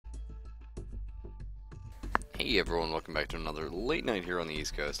Hey everyone, welcome back to another late night here on the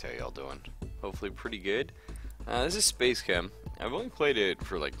East Coast. How y'all doing? Hopefully pretty good. This is spacechem. I've only played it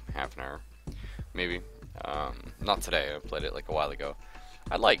for like half an hour, maybe. Not today, I played it like a while ago.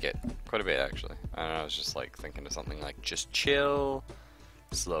 I like it, quite a bit actually. I was just like thinking of something like just chill,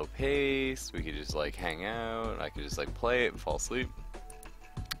 slow pace, we could just like hang out, I could just like play it and fall asleep.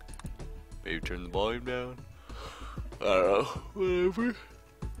 Maybe turn the volume down. I don't know, whatever.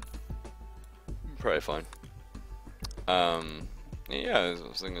 Probably fine. Yeah, I was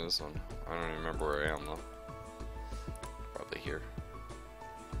thinking of this one. I don't even remember where I am though. Probably here.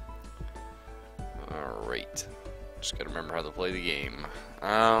 Alright. Just gotta remember how to play the game.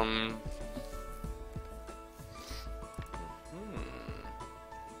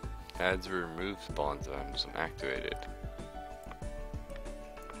 Adds or removes spawn zones when activated.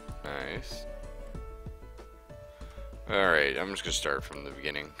 Nice. Alright, I'm just gonna start from the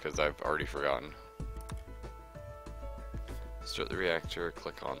beginning because I've already forgotten. Start the reactor,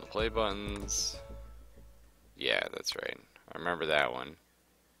 click on the play buttons. Yeah, that's right. I remember that one.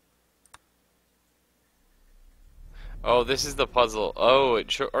 Oh, this is the puzzle. Oh,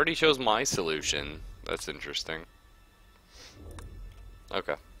 it already shows my solution. That's interesting.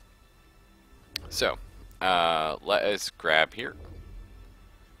 Okay. So, let us grab here.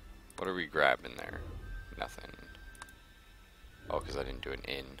 What are we grabbing there? Nothing. Oh, because I didn't do an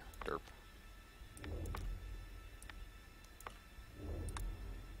in. Derp.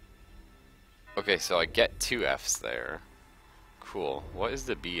 Okay, so I get 2 Fs there. Cool. What is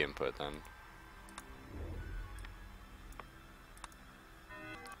the B input then?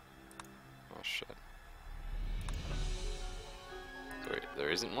 Oh shit. Wait, there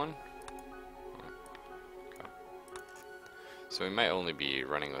isn't one? Oh. Okay. So we might only be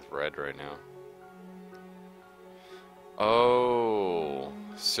running with red right now. Oh,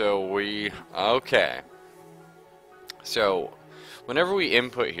 so okay. So, whenever we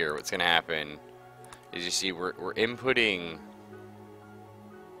input here, what's gonna happen is you see we're inputting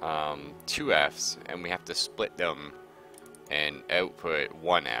 2 Fs, and we have to split them and output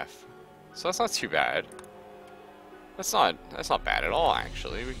 1 F. So that's not too bad. That's not bad at all,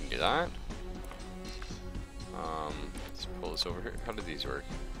 actually. We can do that. Let's pull this over here. How do these work?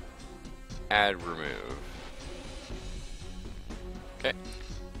 Add, remove. Okay.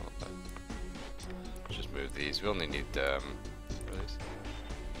 Let's just move these. We only need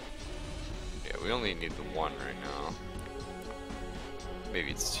yeah, we only need the 1 right now. Maybe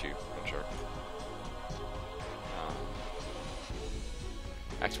it's 2. Not sure.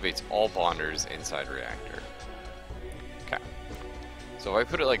 Activates all bonders inside reactor. Okay. So if I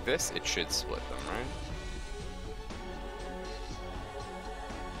put it like this, it should split them, right?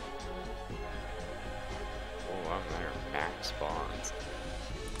 Oh, I'm there. Max bonds.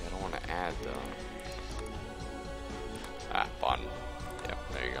 Yeah, I don't want to add them. Ah, bond. Yep,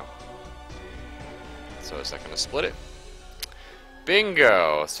 there you go. So is that going to split it?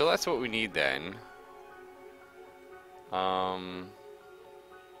 Bingo! So that's what we need then. We're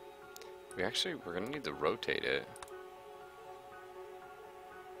going to need to rotate it.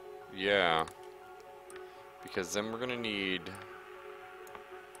 Yeah. Because then we're going to need...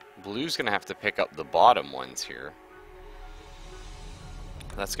 Blue's going to have to pick up the bottom ones here.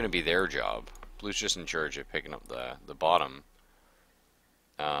 That's going to be their job. Blue's just in charge of picking up the bottom.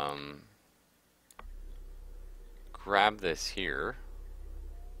 Grab this here.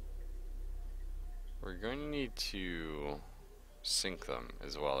 We're going to need to sync them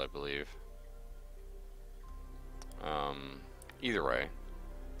as well, I believe. Either way,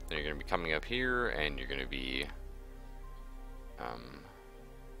 then you're going to be coming up here, and you're going to be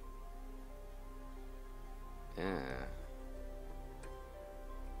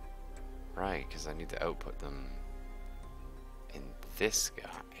right, because I need to output them in this guy.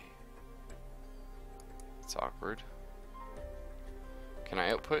 It's awkward. Can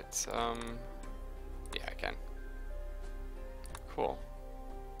I output? Yeah, I can. Cool.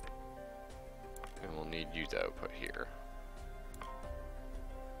 And we'll need you to output here.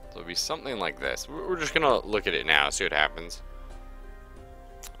 So it'll be something like this. We're just gonna look at it now, see what happens.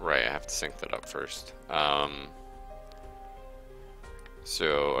 Right, I have to sync that up first.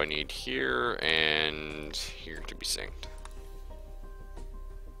 So I need here and here to be synced.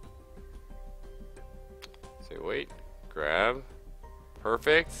 Say wait, grab,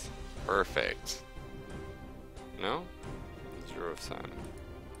 perfect, perfect. No? 0 of 10.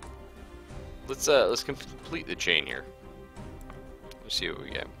 Let's complete the chain here. Let's see what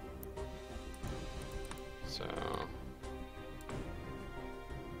we get. So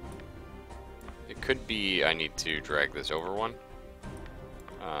it could be I need to drag this over one.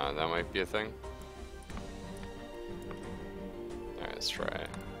 That might be a thing. Let's try it.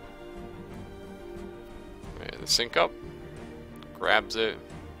 Okay, the sync up. Grabs it.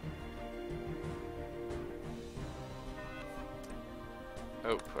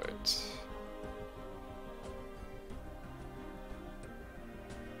 Output.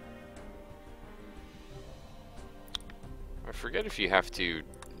 I forget if you have to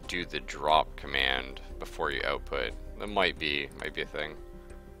do the drop command before you output. That might be a thing.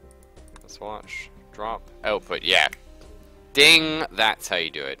 Let's watch. Drop. Output. Yeah. Ding! That's how you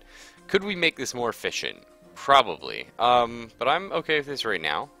do it. Could we make this more efficient? Probably. But I'm okay with this right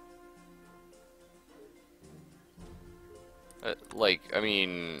now. Like, I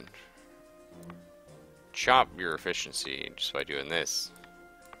mean, chop your efficiency just by doing this.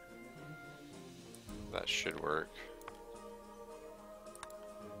 That should work.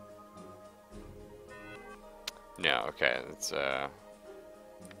 No, okay, it's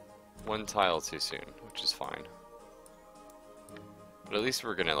one tile too soon, which is fine. But at least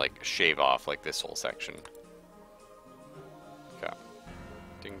we're gonna like shave off like this whole section. Okay.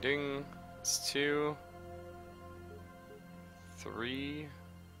 Ding ding. It's 2, 3.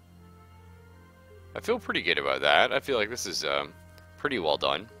 I feel pretty good about that. I feel like this is pretty well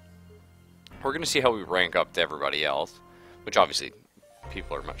done. We're gonna see how we rank up to everybody else, which obviously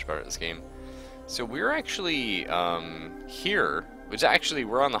people are much better at this game. So we're actually here, which actually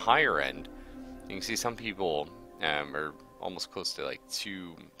we're on the higher end. You can see some people are almost close to like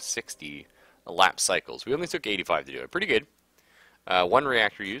 260 lap cycles. We only took 85 to do it. Pretty good. 1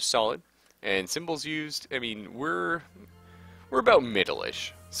 reactor used, solid, and symbols used. I mean, we're about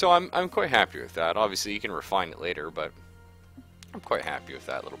middle-ish. So I'm quite happy with that. Obviously, you can refine it later, but I'm quite happy with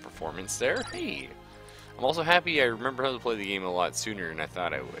that little performance there. Hey, I'm also happy I remember how to play the game a lot sooner than I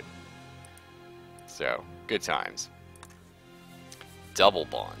thought I would. So, good times. Double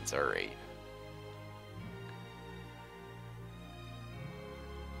bonds, alright.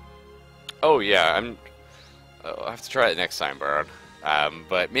 Oh yeah, I'll have to try it next time, Baron.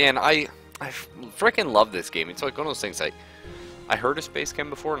 But man, I freaking love this game. It's like one of those things I heard of spacechem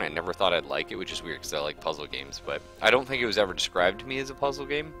before and I never thought I'd like it, which is weird because I like puzzle games, but I don't think it was ever described to me as a puzzle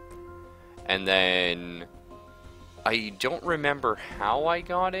game. And then I don't remember how I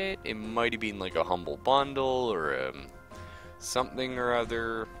got it. It might have been like a humble bundle or something or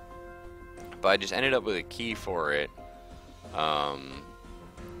other, but I just ended up with a key for it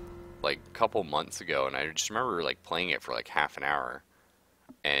like a couple months ago, and I just remember like playing it for like half an hour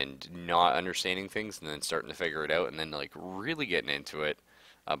and not understanding things and then starting to figure it out and then like really getting into it.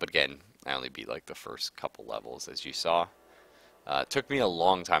 But again, I only beat like the first couple levels, as you saw. It took me a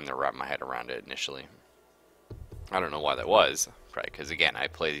long time to wrap my head around it initially. I don't know why that was, probably because again I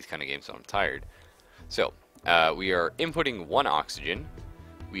play these kind of games when I'm tired. So we are inputting 1 oxygen,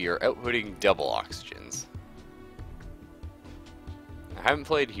 we are outputting double oxygens. I haven't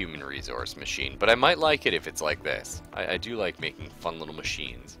played Human Resource Machine, but I might like it if it's like this. I do like making fun little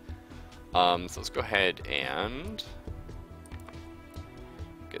machines. So let's go ahead and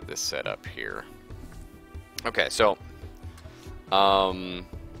get this set up here. Okay, so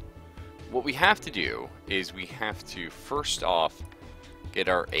what we have to do is we have to first off get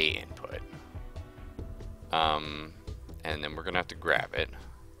our A input. And then we're gonna have to grab it.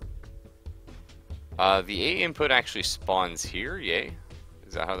 The A input actually spawns here, yay.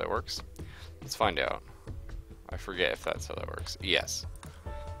 Is that how that works? Let's find out. I forget if that's how that works. Yes.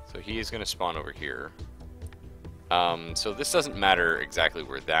 So he is gonna spawn over here. So this doesn't matter exactly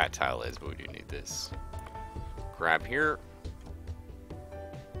where that tile is, but we do need this. Grab here.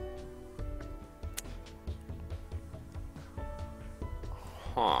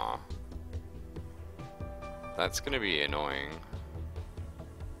 Huh. That's gonna be annoying.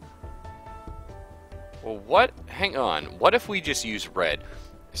 Well, what? Hang on. What if we just use red?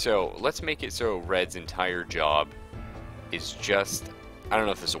 So, let's make it so red's entire job is just... I don't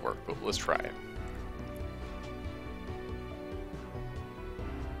know if this will work, but let's try it.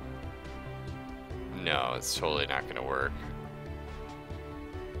 No, it's totally not gonna work.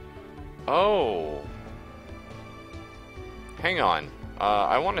 Oh! Hang on.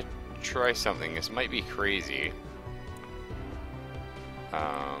 I want to try something. This might be crazy.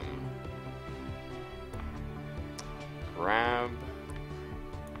 Grab.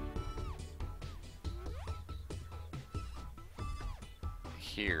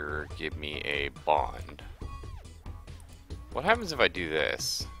 Here, give me a bond. What happens if I do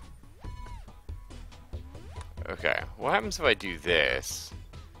this? Okay, what happens if I do this?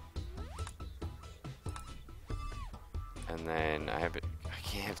 And then I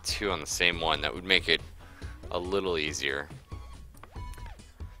can't have 2 on the same one. That would make it a little easier.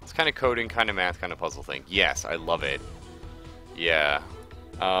 It's kind of coding, kind of math, kind of puzzle thing. Yes, I love it. Yeah.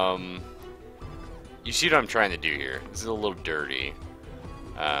 You see what I'm trying to do here. This is a little dirty.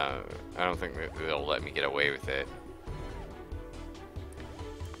 I don't think that they'll let me get away with it.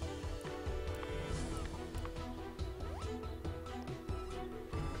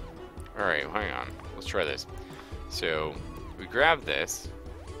 Alright, hang on. Let's try this. So, we grab this.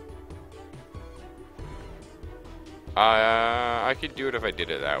 I could do it if I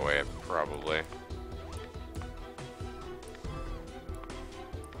did it that way, probably.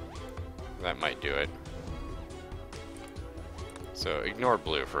 That might do it. So, ignore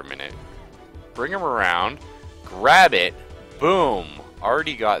blue for a minute. Bring him around. Grab it. Boom.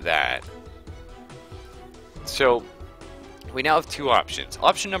 Already got that. So, we now have two options.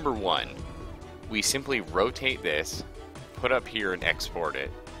 Option number one, we simply rotate this, put up here and export it.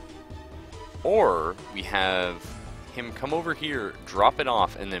 Or, we have him come over here, drop it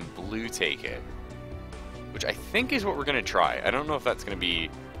off, and then blue take it. Which I think is what we're going to try. I don't know if that's going to be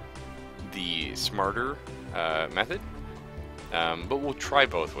the smarter method. But we'll try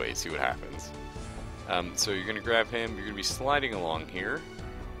both ways, see what happens. So you're going to grab him, you're going to be sliding along here.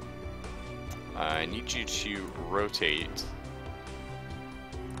 I need you to rotate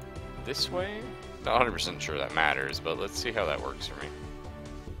this way. Not 100% sure that matters, but let's see how that works for me.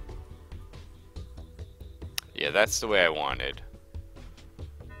 Yeah, that's the way I wanted.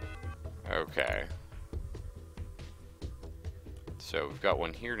 Okay. So we've got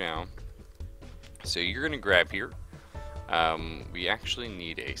one here now. So you're going to grab here. We actually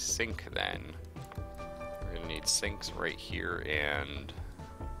need a sink then. We're going to need sinks right here and...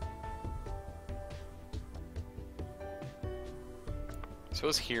 So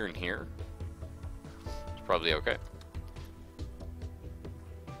it's here and here. It's probably okay.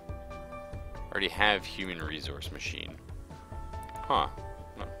 Already have human resource machine. Huh.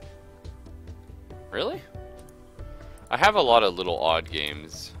 No. Really? I have a lot of little odd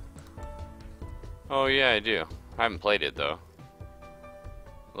games. Oh yeah, I do. I haven't played it though.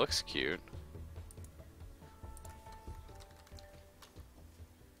 Looks cute.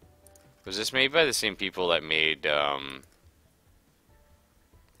 Was this made by the same people that made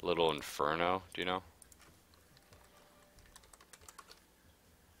Little Inferno? Do you know?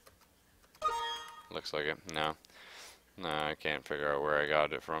 Looks like it. No. No, I can't figure out where I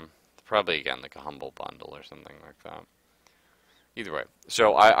got it from. Probably again like a Humble Bundle or something like that. Either way.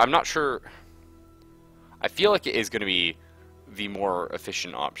 So I'm not sure. I feel like it is going to be the more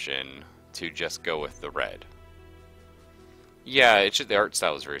efficient option to just go with the red. Yeah, it's just, the art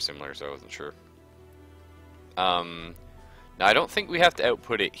style is very similar, so I wasn't sure. Now, I don't think we have to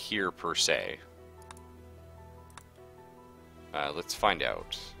output it here per se. Let's find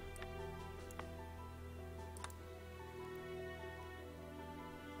out.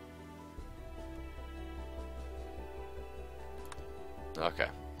 Okay.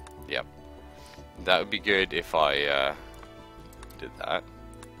 Yep. That would be good if I did that.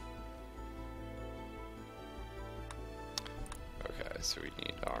 Okay, so we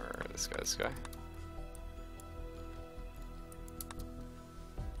need our this guy.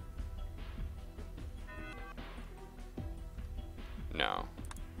 No.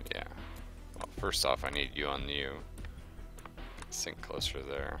 Yeah. Well, first off, I need you on you. Sink closer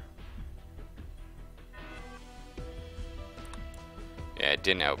there. Yeah, it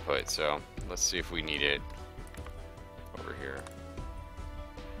didn't output, so let's see if we need it over here.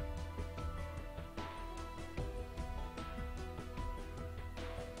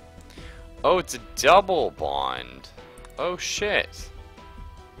 Oh, it's a double bond. Oh shit.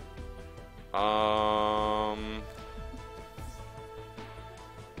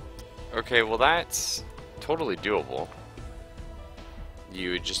 Okay, well that's totally doable.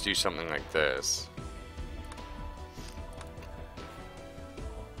 You would just do something like this.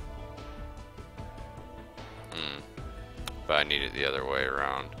 But I need it the other way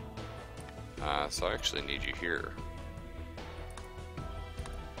around. So I actually need you here.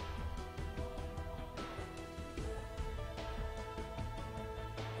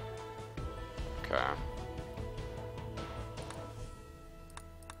 Okay.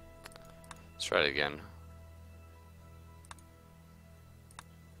 Let's try it again.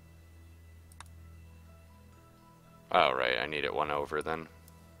 Oh, right, I need it one over then.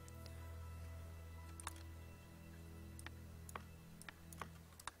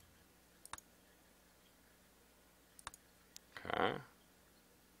 Okay.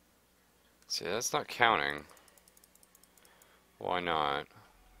 See, that's not counting. Why not?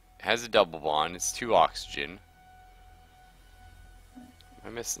 It has a double bond, it's 2 oxygen. Am I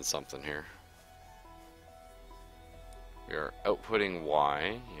missing something here? We are outputting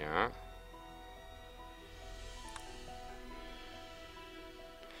Y, yeah.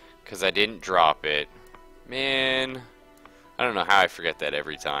 because I didn't drop it. Man, I don't know how I forget that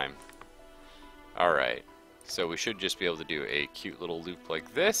every time. Alright, so we should just be able to do a cute little loop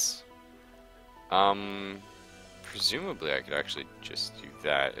like this. Presumably I could actually just do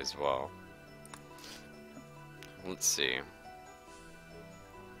that as well. Let's see.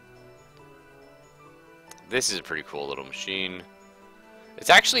 This is a pretty cool little machine. It's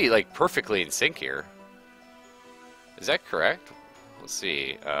actually like perfectly in sync here. Is that correct? Let's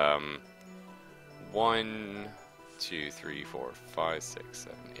see. 1, 2, 3, 4, 5, 6,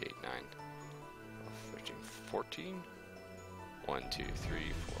 7, 8, 9, 13, 14. 1, 2, 3,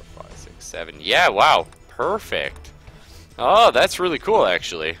 4, 5, 6, 7. Yeah, wow. Perfect. Oh, that's really cool,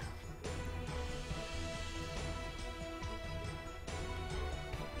 actually.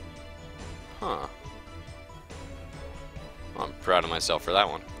 Huh. I'm proud of myself for that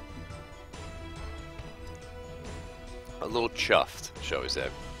one. A little chuffed, shall we say.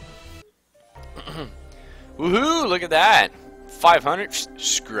 Woohoo! Look at that! 500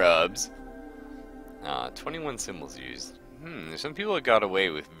 scrubs. 21 symbols used. Some people have got away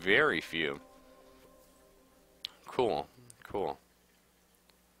with very few. Cool, cool.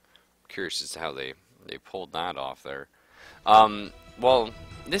 I'm curious as to how they pulled that off there. Well,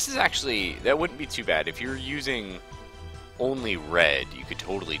 this is actually, that wouldn't be too bad. If you're using only red, you could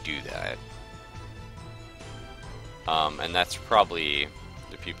totally do that. And that's probably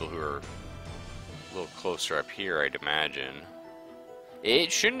the people who are a little closer up here, I'd imagine.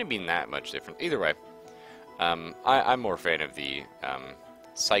 It shouldn't have been that much different. Either way, I'm more a fan of the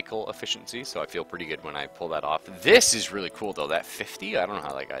cycle efficiency, so I feel pretty good when I pull that off. This is really cool, though. That 50, I don't know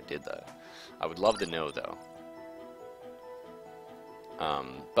how that guy did that. I would love to know, though.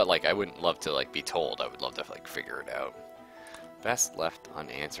 But, like, I wouldn't love to, like, be told. I would love to, like, figure it out. Best left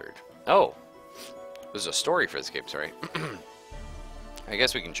unanswered. Oh! There's a story for this game, sorry. I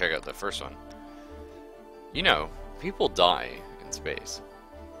guess we can check out the first one. You know, people die in space.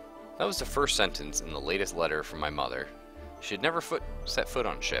 That was the first sentence in the latest letter from my mother. She had never set foot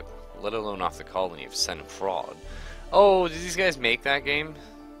on ship, let alone off the colony of Sang-Froid. Oh, did these guys make that game?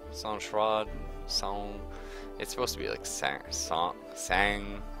 Sang-Froid? It's supposed to be like something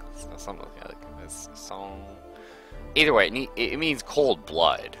like that. Song. Either way, it means cold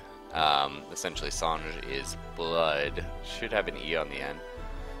blood. Essentially, sang is blood. Should have an E on the end,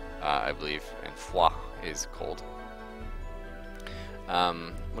 I believe. And froid is cold.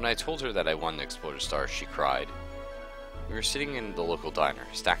 When I told her that I won the Exploded Star, she cried. We were sitting in the local diner,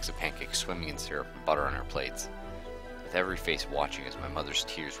 stacks of pancakes swimming in syrup and butter on our plates, with every face watching as my mother's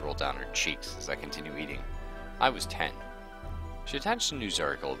tears rolled down her cheeks as I continued eating. I was 10. She attached a news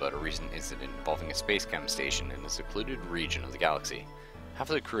article about a recent incident involving a spacechem station in a secluded region of the galaxy. Half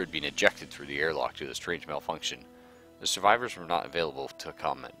of the crew had been ejected through the airlock due to a strange malfunction. The survivors were not available to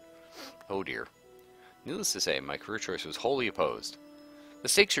comment. Oh dear. Needless to say, my career choice was wholly opposed. The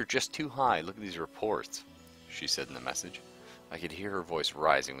stakes are just too high. Look at these reports, she said in the message. I could hear her voice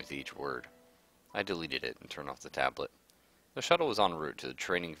rising with each word. I deleted it and turned off the tablet. The shuttle was en route to the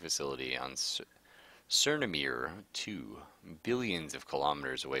training facility on Cernamere 2, billions of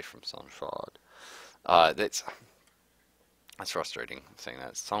kilometers away from Sang-Froid. That's frustrating, saying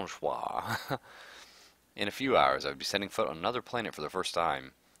that. Sang-Froid. In a few hours, I would be setting foot on another planet for the first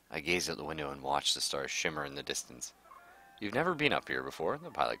time. I gazed out the window and watched the stars shimmer in the distance. You've never been up here before? The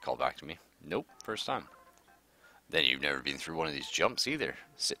pilot called back to me. Nope, first time. Then you've never been through one of these jumps either.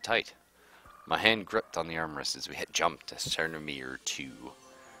 Sit tight. My hand gripped on the armrest as we hit jump to Cernamere 2.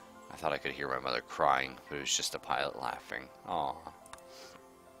 I thought I could hear my mother crying, but it was just a pilot laughing. Aww.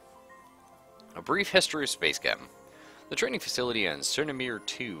 A brief history of spacechem. The training facility on Cernamere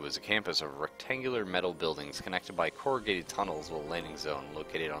 2 was a campus of rectangular metal buildings connected by corrugated tunnels with a landing zone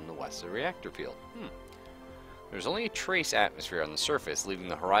located on the west of the reactor field. There's only a trace atmosphere on the surface, leaving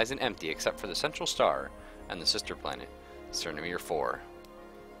the horizon empty except for the central star and the sister planet, Cernamere 4.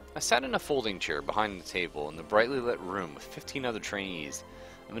 I sat in a folding chair behind the table in the brightly lit room with 15 other trainees.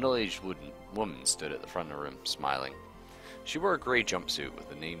 A middle-aged woman stood at the front of the room, smiling. She wore a gray jumpsuit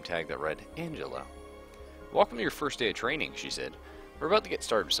with a name tag that read, Angela. Welcome to your first day of training, she said. We're about to get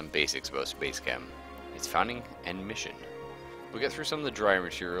started with some basics about spacechem, its founding and mission. We'll get through some of the drier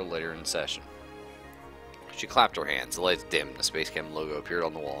material later in the session. She clapped her hands, the lights dimmed, the spacechem logo appeared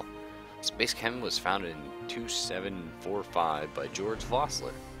on the wall. Spacechem was founded in 2745 by George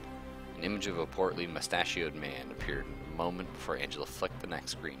Vossler. An image of a portly, mustachioed man appeared a moment before Angela flicked the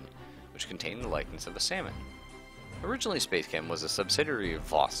next screen, which contained the likeness of a salmon. Originally, Spacechem was a subsidiary of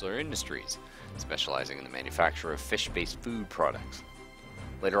Vossler Industries, specializing in the manufacture of fish-based food products.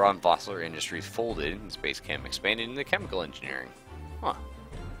 Later on, Vossler Industries folded, and Spacechem expanded into chemical engineering.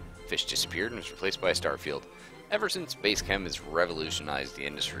 fish disappeared and was replaced by a star field. Ever since, spacechem has revolutionized the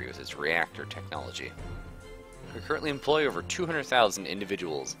industry with its reactor technology. We currently employ over 200,000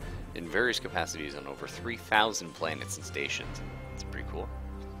 individuals in various capacities on over 3,000 planets and stations. That's pretty cool.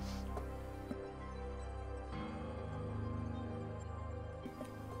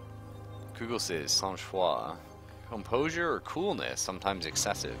 Google says, sang-froid, composure or coolness, sometimes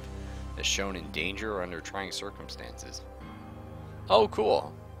excessive, is shown in danger or under trying circumstances. Oh,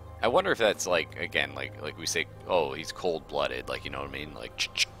 cool. I wonder if that's like, again, like we say, oh, he's cold-blooded, like, you know what I mean? Like,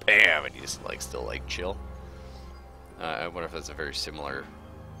 bam, and he's like still like chill. I wonder if that's a very similar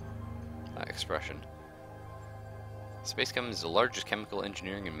expression. Spacechem is the largest chemical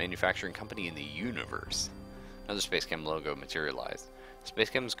engineering and manufacturing company in the universe. Another Spacechem logo materialized.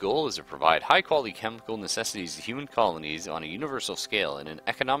 Spacechem's goal is to provide high-quality chemical necessities to human colonies on a universal scale in an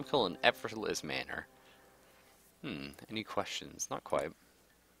economical and effortless manner. Any questions? Not quite.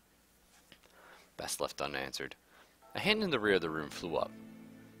 Best left unanswered. A hand in the rear of the room flew up.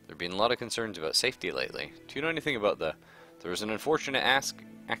 There have been a lot of concerns about safety lately. Do you know anything about the... There was an unfortunate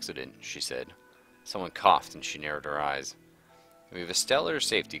accident, she said. Someone coughed and she narrowed her eyes. We have a stellar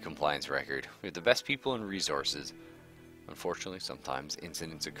safety compliance record. We have the best people and resources. Unfortunately, sometimes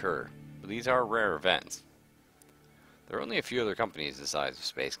incidents occur, but these are rare events. There are only a few other companies the size of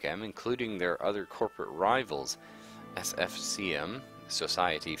Spacechem, including their other corporate rivals, SFCM,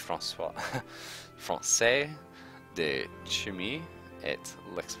 Société Française de Chimie et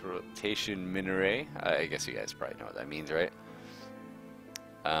l'Exploitation Minerais. I guess you guys probably know what that means, right?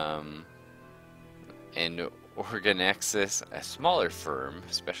 And Organexis, a smaller firm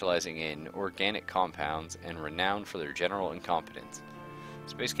specializing in organic compounds and renowned for their general incompetence.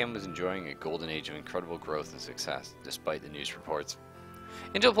 Spacechem was enjoying a golden age of incredible growth and success, despite the news reports.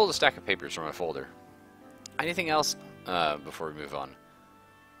 Angel pulled a stack of papers from a folder. Anything else before we move on?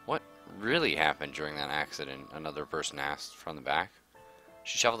 What really happened during that accident? Another person asked from the back.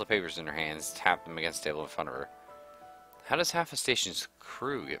 She shuffled the papers in her hands, tapped them against the table in front of her. How does half a station's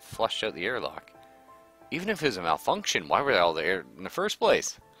crew get flushed out the airlock? Even if it was a malfunction, why were they all there in the first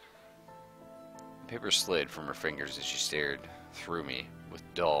place? The paper slid from her fingers as she stared through me with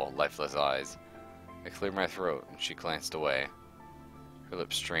dull, lifeless eyes. I cleared my throat and she glanced away. Her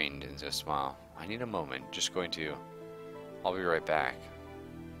lips strained into a smile. I need a moment, just going to... I'll be right back.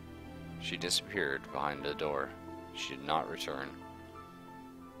 She disappeared behind the door. She did not return.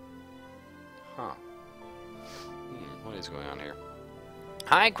 Huh. What is going on here?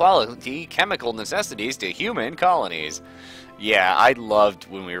 High quality chemical necessities to human colonies. Yeah, I loved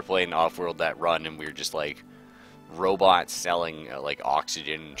when we were playing Offworld that run and we were just like robots selling like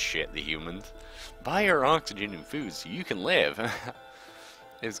oxygen and shit to humans. Buy our oxygen and food so you can live.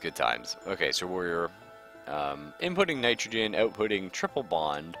 It was good times. Okay, so we're inputting nitrogen, outputting triple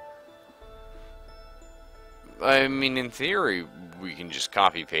bond. I mean, in theory, we can just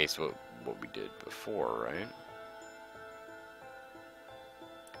copy paste what we did before, right?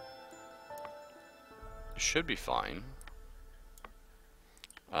 Should be fine.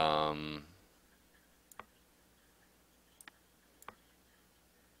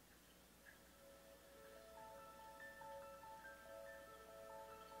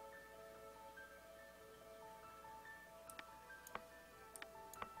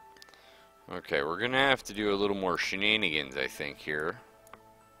 Okay, we're gonna have to do a little more shenanigans, I think, here.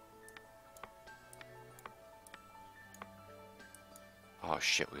 Oh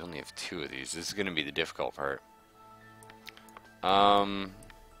shit, we only have 2 of these. This is gonna be the difficult part.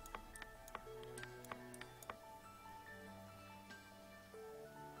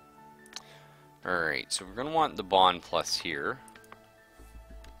 Alright, so we're gonna want the bond plus here.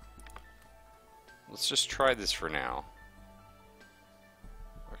 Let's just try this for now.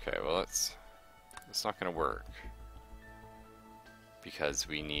 Okay, well it's not gonna work. Because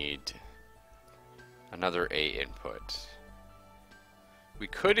we need another A input. We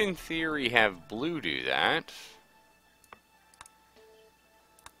could, in theory, have blue do that.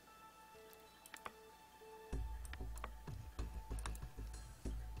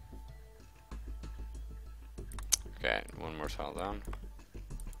 Okay, one more tile down.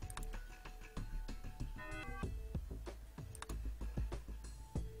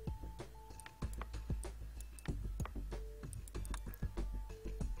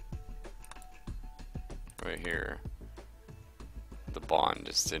 Right here. The bond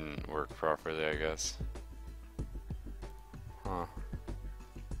just didn't work properly, I guess. Huh.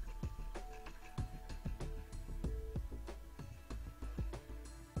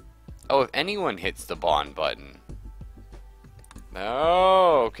 Oh, if anyone hits the bond button.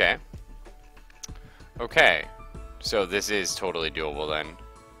 Oh, okay. Okay. So this is totally doable then.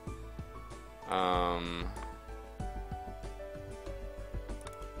 Man,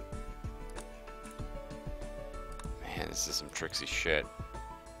 this is some tricksy shit.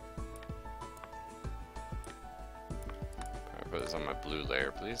 I'll put this on my blue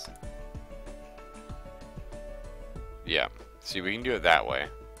layer, please. Yeah. See, we can do it that way.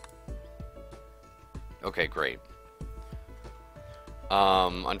 Okay, great.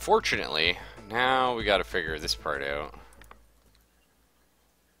 Unfortunately, now we gotta figure this part out.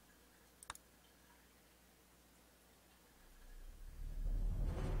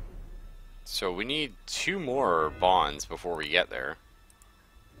 So we need 2 more bonds before we get there.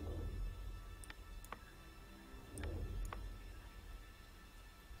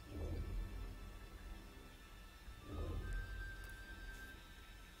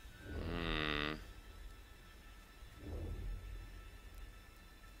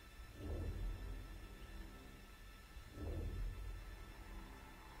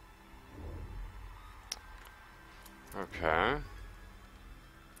 Okay.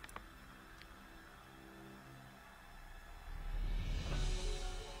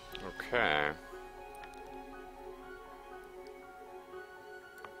 Okay.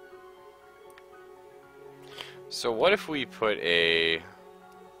 So what if we put a...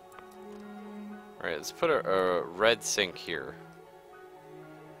 Alright, let's put a red sink here.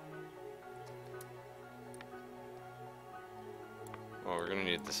 Well, we're gonna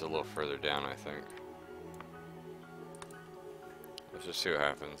need this a little further down, I think. Let's just see what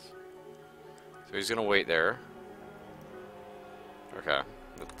happens. So he's gonna wait there. Okay,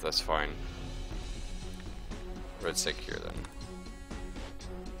 that's fine. Red sink here then.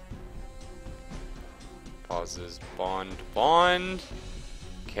 Pauses, bond.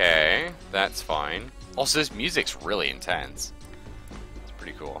 Okay, that's fine. Also, this music's really intense. It's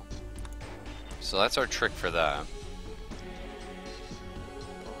pretty cool. So that's our trick for that.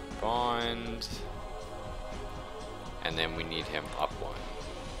 Bond. And then we need him up 1.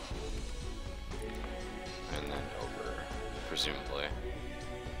 And then over, presumably.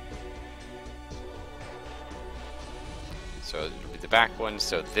 So it'll be the back one.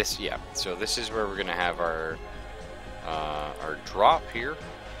 So this, yeah. So this is where we're gonna have our drop here,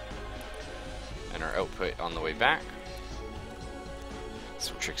 and our output on the way back.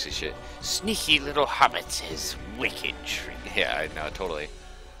 Some tricksy shit. Sneaky little hobbit says wicked trick. Yeah, I know, totally.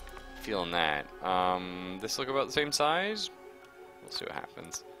 Feeling that. This look about the same size. We'll see what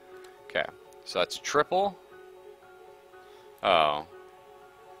happens. Okay, so that's triple. Oh.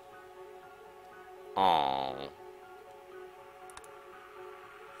 Oh.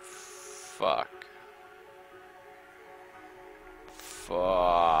 Fuck.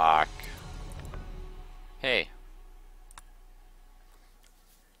 Fuck. Hey.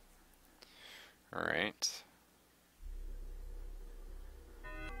 Alright.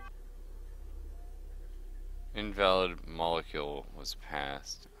 Invalid molecule was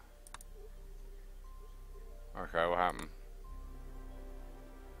passed. Okay, what happened?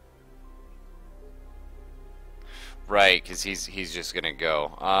 Right, because he's just gonna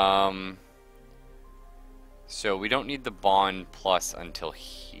go. So we don't need the bond plus until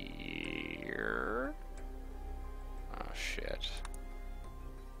here. Oh shit.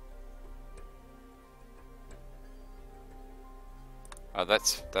 Oh,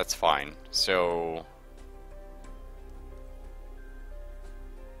 that's fine. So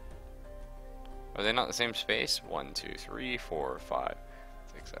are they not the same space? 1, 2, 3, 4, 5,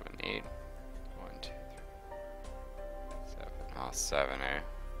 6, 7, 8. 1, 2, 3, 7. Oh, 7, eh?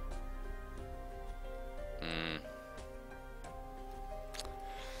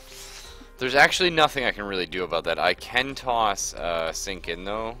 There's actually nothing I can really do about that. I can toss sink in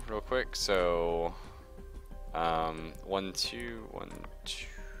though, real quick. So 1, 2, 1, 2.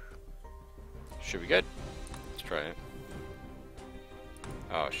 Should be good. Let's try it.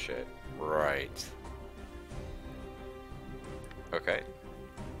 Oh shit. Right. Okay.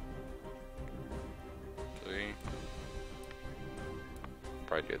 3.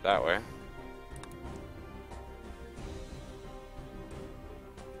 Probably do it that way.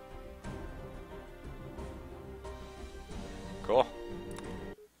 Cool.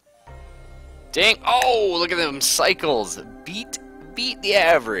 Dang! Oh, look at them cycles. Beat the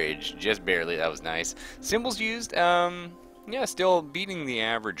average. Just barely. That was nice. Symbols used. Yeah, still beating the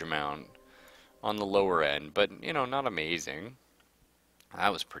average amount on the lower end, but you know, not amazing.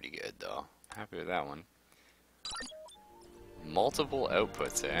 That was pretty good though. Happy with that one. Multiple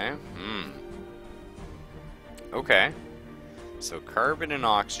outputs, eh? Okay. So carbon and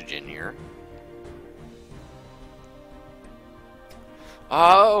oxygen here.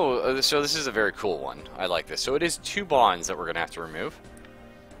 Oh, so this is a very cool one. I like this. So it is 2 bonds that we're going to have to remove.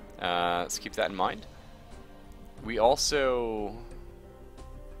 Let's keep that in mind. We also...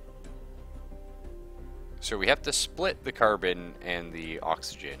 So we have to split the carbon and the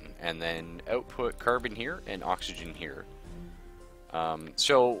oxygen, and then output carbon here and oxygen here.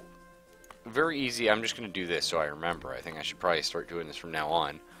 So, very easy. I'm just going to do this so I remember. I think I should probably start doing this from now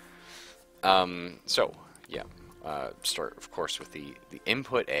on. So, yeah. Start, of course, with the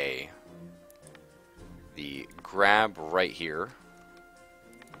input A. The grab right here.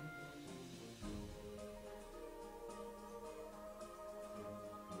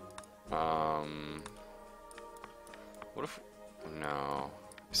 What if... No.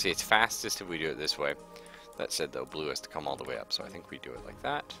 See, it's fastest if we do it this way. That said, though, blue has to come all the way up, so I think we do it like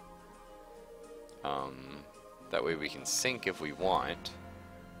that. That way we can sync if we want,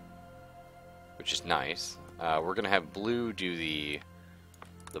 which is nice. We're going to have blue do the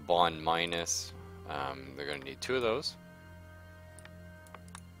bond minus. They're going to need 2 of those.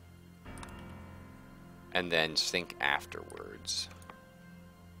 And then sync afterwards.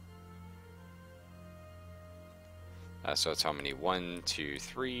 So it's how many? 1, 2,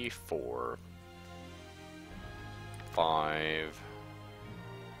 3, 4, 5.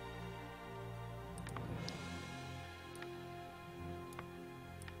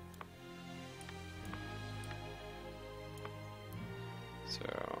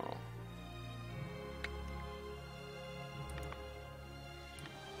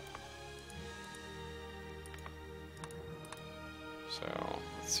 So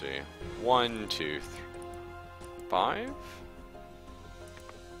let's see. 1, 2, 3, 5.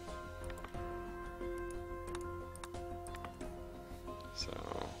 So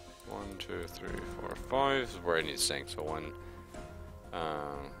 1, 2, 3, 4, 5 is where I need to sync. So 1, 2,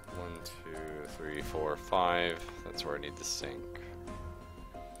 3, 4, 5. That's where I need to sync.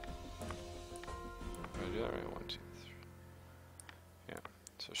 Did I do that right? 1, 2, 3. Yeah.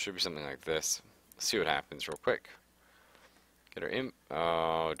 So it should be something like this. Let's see what happens real quick. Get our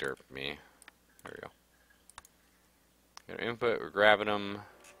oh, derp me. There we go. Get our input. We're grabbing them.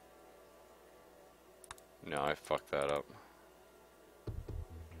 No, I fucked that up.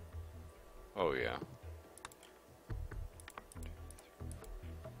 Oh yeah.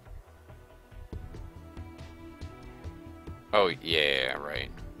 Oh yeah,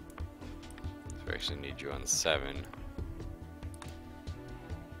 right. So we actually need you on 7.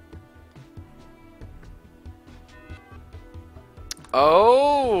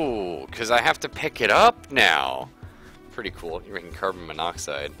 Oh, because I have to pick it up now. Pretty cool. You're making carbon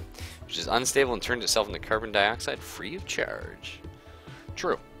monoxide, which is unstable and turns itself into carbon dioxide free of charge.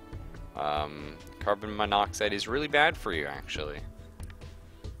 True. Carbon monoxide is really bad for you, actually.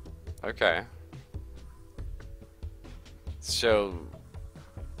 Okay. So...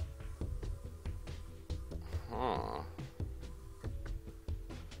 Huh.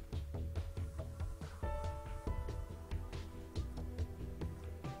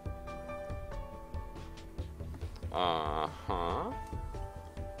 Uh-huh.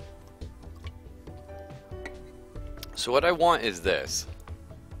 So what I want is this.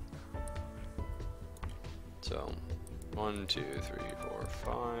 So, 1, 2, 3, 4,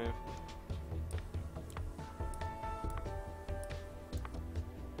 5.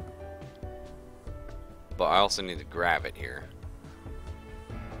 But I also need to grab it here.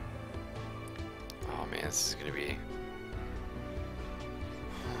 Oh man, this is gonna be...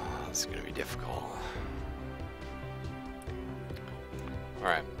 this is gonna be difficult.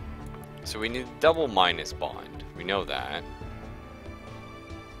 Alright, so we need double minus bond. We know that.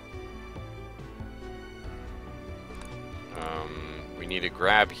 We need a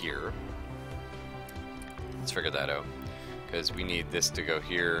grab here. Let's figure that out. Because we need this to go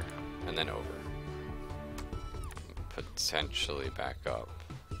here and then over. Potentially back up.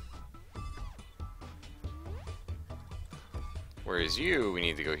 Whereas you, we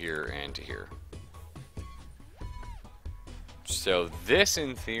need to go here and to here. So this,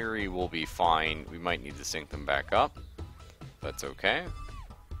 in theory, will be fine. We might need to sync them back up. That's okay.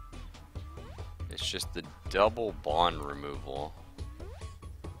 It's just the double bond removal.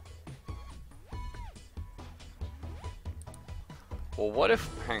 Well, what if...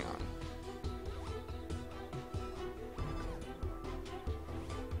 hang on.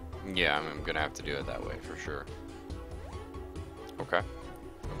 Yeah, I'm gonna have to do it that way for sure. Okay.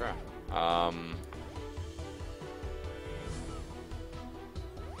 Okay.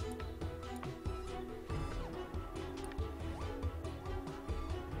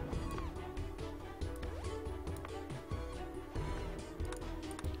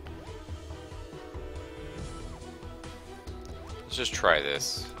 Let's just try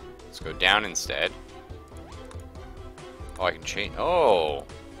this. Let's go down instead. Oh, I can change. Oh!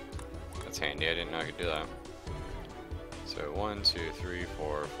 That's handy. I didn't know I could do that. So 1, 2, 3,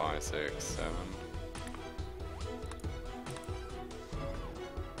 4, 5, 6, 7.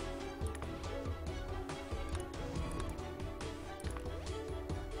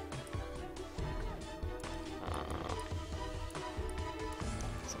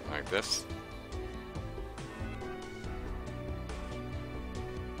 Something like this.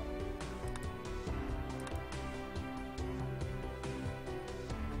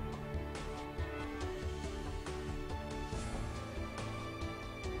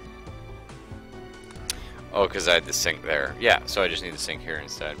 Oh, because I had the sink there. Yeah, so I just need the sink here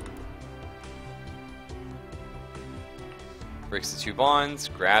instead. Breaks the 2 bonds,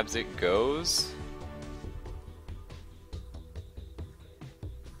 grabs it, goes.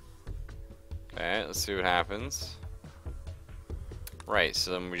 Okay, let's see what happens. Right,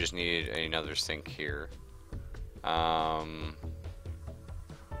 so then we just need another sink here.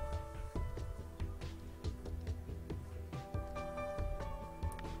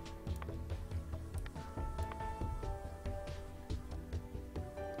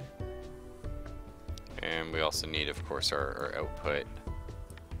 And we also need, of course, our output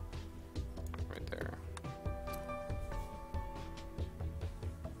right there.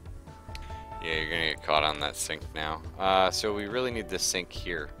 Yeah, you're gonna get caught on that sink now. So we really need this sink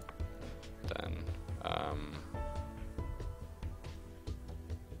here, then.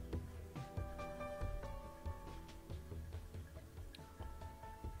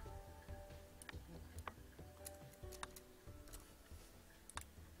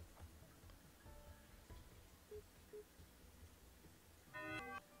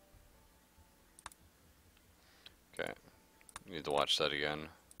 Okay, need to watch that again.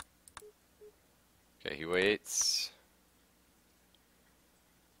 Okay, he waits.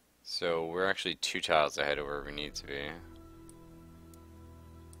 So we're actually 2 tiles ahead of where we need to be.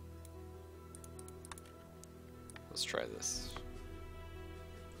 Let's try this.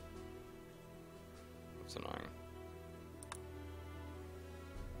 That's annoying.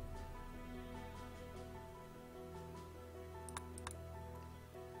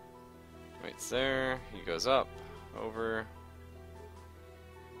 Waits there, he goes up, over.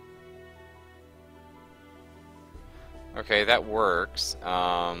 Okay, that works.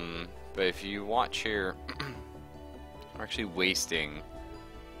 But if you watch here, we're actually wasting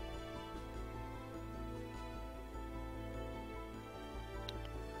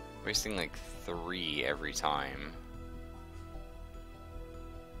like 3 every time.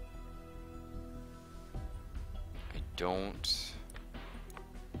 I don't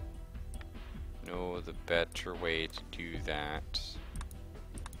know the better way to do that.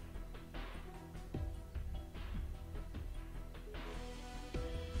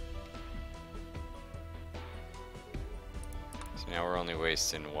 So now we're only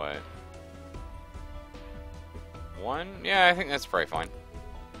wasting what? 1? Yeah, I think that's probably fine.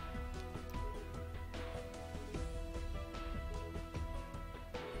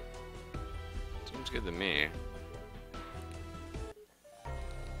 Seems good to me.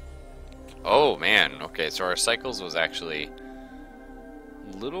 Oh man, okay, so our cycles was actually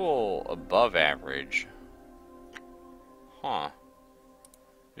a little above average. Huh.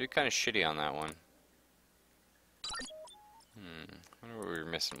 We did kind of shitty on that one. I wonder what we were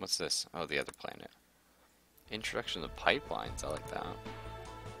missing. What's this? Oh, the other planet. Introduction to pipelines, I like that.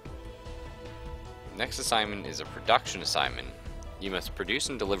 Next assignment is a production assignment. You must produce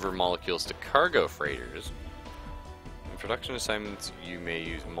and deliver molecules to cargo freighters. In production assignments, you may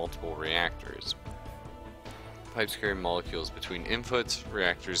use multiple reactors. Pipes carry molecules between inputs,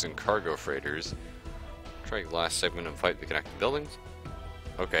 reactors, and cargo freighters. Try last segment of pipe to connect the buildings.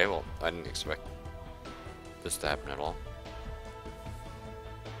 Okay, well, I didn't expect this to happen at all.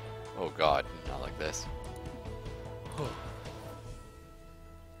 Oh god, not like this.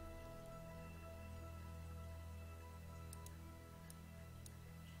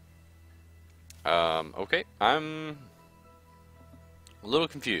 Okay, I'm a little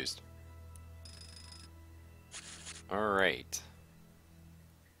confused. Alright.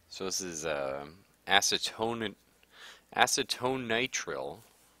 So this is acetonitrile,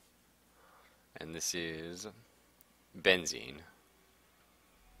 and this is benzene.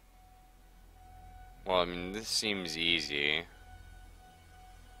 Well, I mean, this seems easy.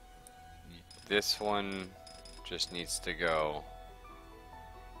 This one just needs to go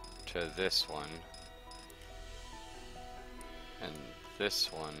to this one. And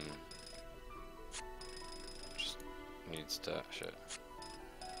this one just needs to,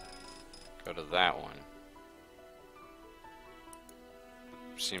 go to that one.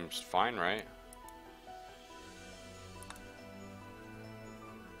 Seems fine, right?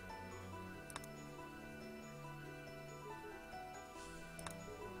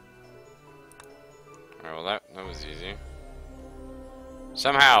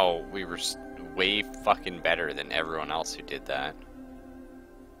 Somehow we were way fucking better than everyone else who did that.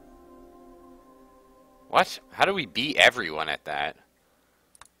 What? How do we beat everyone at that?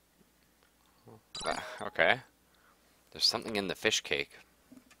 Okay. There's something in the fish cake.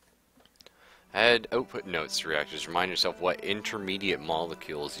 Add output notes to reactors. Remind yourself what intermediate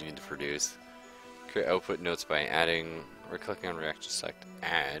molecules you need to produce. Create output notes by adding or clicking on reactor select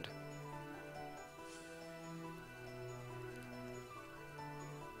add.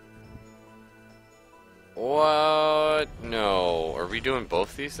 What? No. Are we doing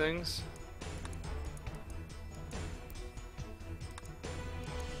both these things?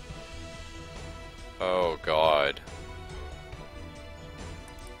 Oh god.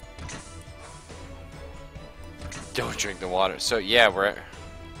 Don't drink the water. So yeah, we're at...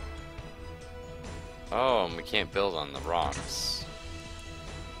 Oh, and we can't build on the rocks.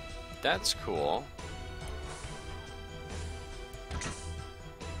 That's cool.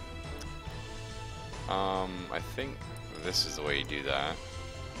 I think this is the way you do that.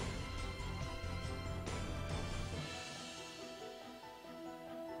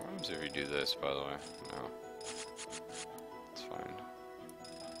 What happens if you do this, by the way? No. It's fine.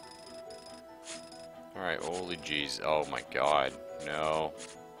 Alright, holy jeez. Oh my god. No.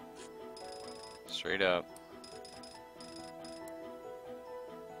 Straight up.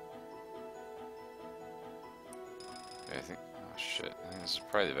 Okay, I think... Oh shit. I think this is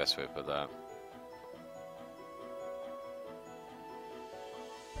probably the best way to put that.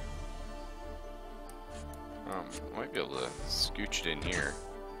 I might be able to scooch it in here.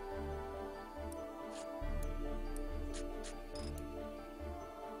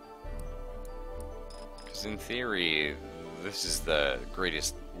 Because in theory, this is the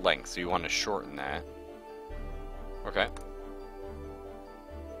greatest length, so you want to shorten that. Okay.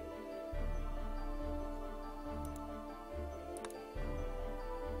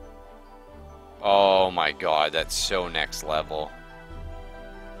 Oh my god, that's so next level.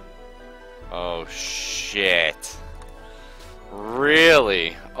 Oh shit.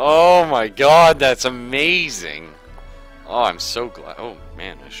 Really? Oh my god, that's amazing. Oh, I'm so glad. Oh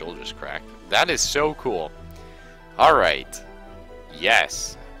man, my shoulder's cracked. That is so cool. Alright.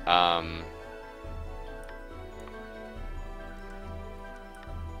 Yes.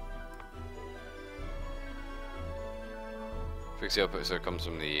 Fix the output so it comes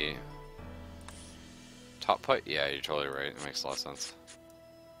from the top pipe? Yeah, you're totally right. It makes a lot of sense.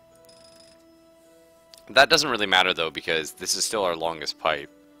 That doesn't really matter though, because this is still our longest pipe.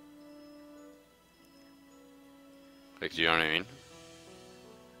 Like, do you know what I mean?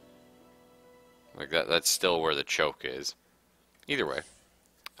 Like that's still where the choke is. Either way.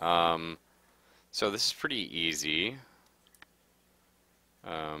 So this is pretty easy.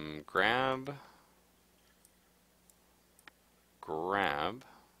 Grab.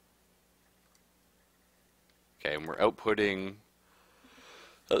 Okay, and we're outputting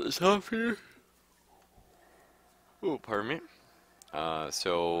at the top here. Oh, pardon me.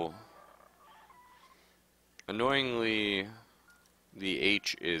 So, annoyingly, the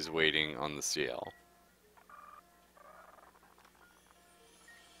H is waiting on the CL.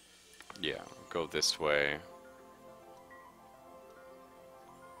 Yeah, go this way.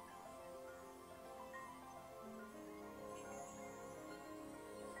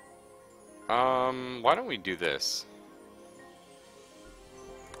 Why don't we do this?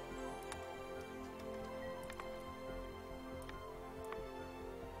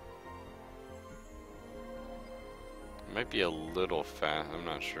 Might be a little fast, I'm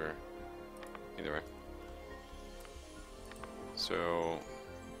not sure. Either way. So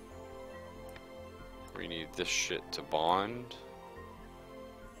we need this shit to bond.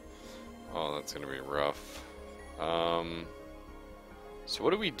 Oh, that's gonna be rough. So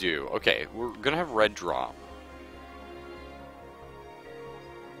what do we do? Okay, we're gonna have red drop.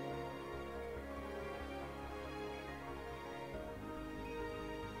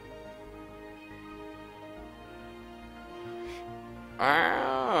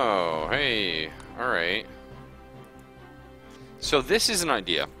 Oh, hey, alright. So this is an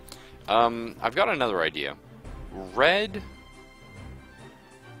idea. I've got another idea. Red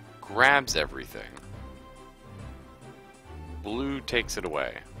grabs everything. Blue takes it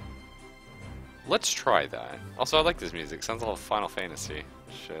away. Let's try that. Also, I like this music. Sounds a little Final Fantasy.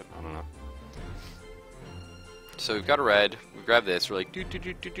 Shit, I don't know. So we've got a red. We grab this. We're like, doot.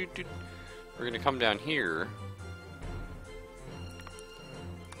 We're gonna come down here.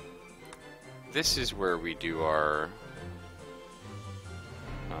 This is where we do our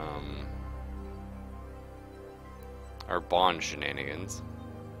bond shenanigans.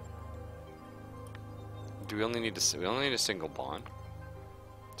 Do we only need we only need a single bond?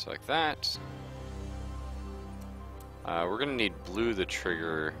 So like that. We're gonna need blue the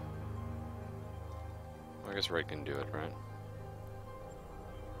trigger. I guess red can do it, right?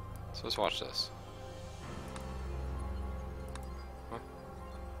 So let's watch this. Huh?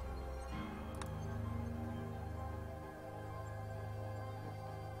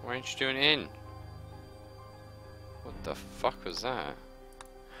 Why aren't you doing in? What the fuck was that?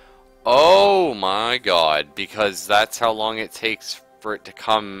 Oh my god, because that's how long it takes for it to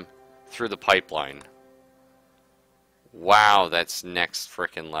come through the pipeline. Wow, that's next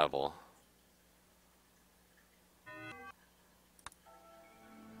frickin' level.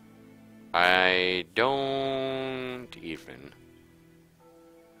 I don't even.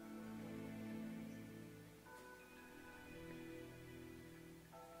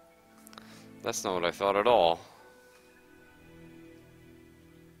 That's not what I thought at all.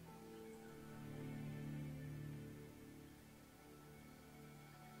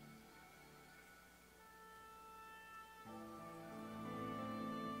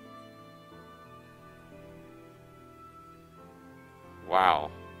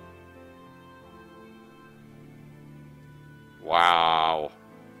 Wow. Wow.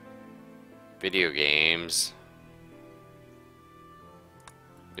 Video games.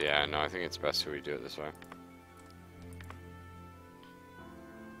 Yeah, no, I think it's best if we do it this way.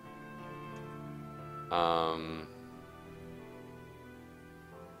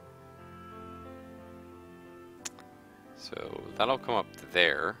 So that'll come up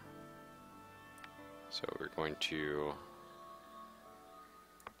there. So we're going to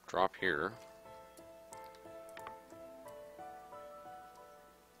drop here.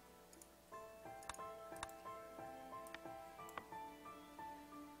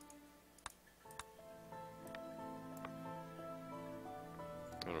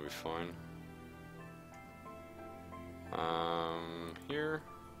 That'll be fine. Here.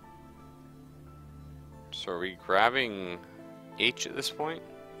 So are we grabbing H at this point?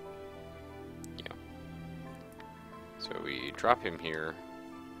 Yeah. So we drop him here.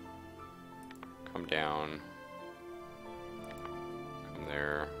 Come down. Come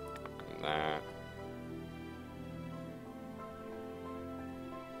there. Come that.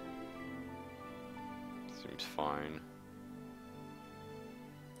 Seems fine.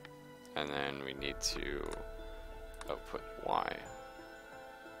 And then we need to output Y.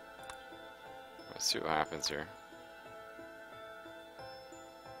 Let's see what happens here.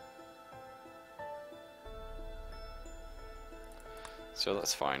 So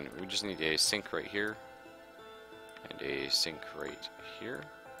that's fine. We just need a sink right here and a sink right here.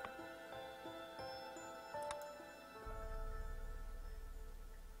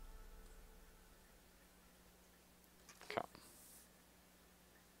 Okay.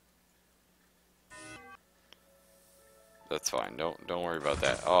 That's fine. Don't worry about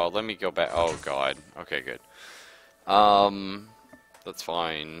that. Oh, let me go back. Oh god. Okay, good. That's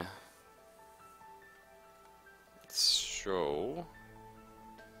fine. So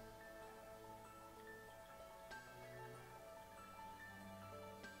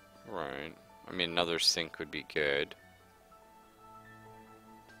right. I mean, another sink would be good.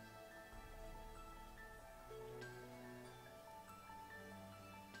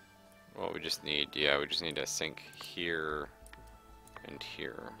 Well, we just need, yeah, we just need a sink here and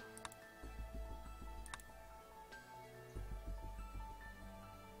here.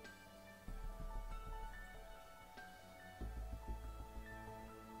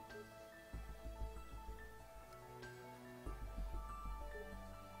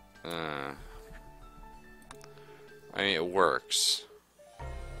 I mean, it works.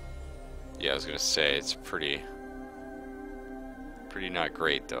 Yeah, I was gonna say, it's pretty not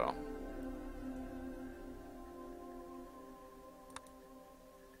great, though.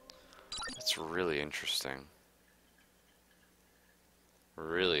 That's really interesting.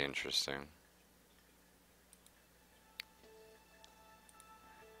 Really interesting.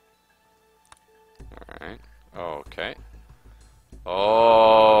 Alright. Okay.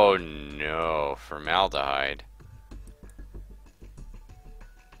 Oh, no. Formaldehyde.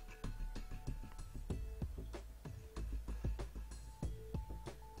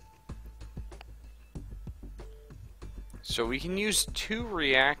 So we can use 2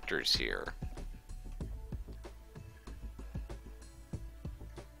 reactors here.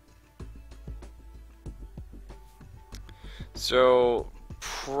 So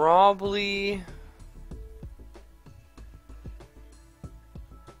probably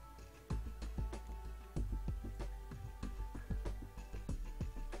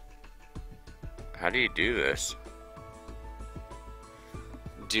how do you do this?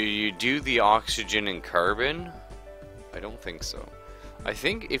 Do you do the oxygen and carbon? I don't think so. I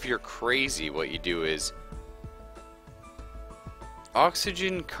think if you're crazy, what you do is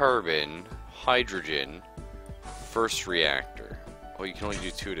oxygen, carbon, hydrogen, first reactor. Well, you can only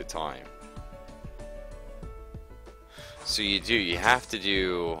do 2 at a time. So you have to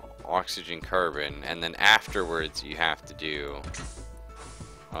do oxygen, carbon, and then afterwards you have to do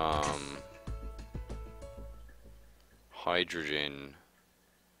hydrogen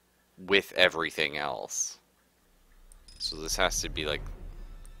with everything else. So this has to be like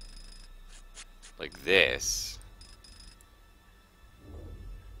this.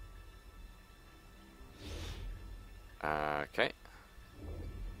 Okay.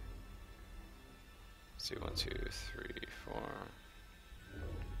 Let's see, 1, 2, 3, 4.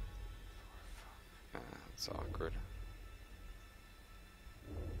 That's awkward.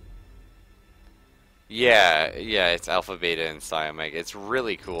 Yeah, it's alpha, beta, and psi, omega. It's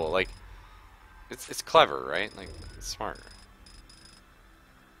really cool. Like, it's clever, right? Like, it's smart.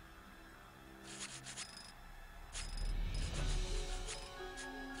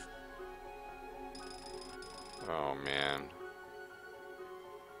 Oh man.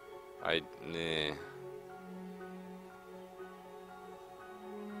 Nah.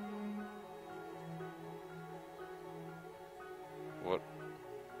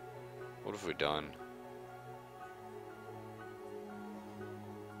 What have we done?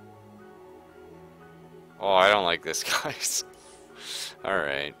 Oh, I don't like this, guys.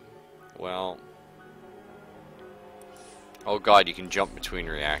 Alright. Well. Oh god, you can jump between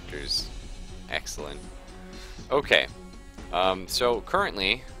reactors. Excellent. Okay. So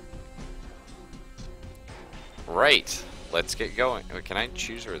currently... Right. Let's get going. Wait, can I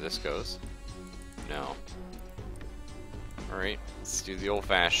choose where this goes? No. Alright, let's do the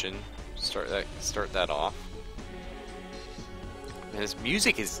old-fashioned. Start that off. And this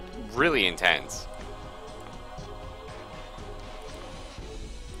music is really intense.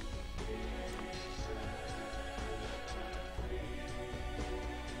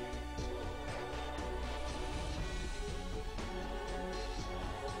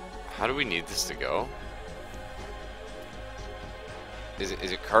 How do we need this to go? Is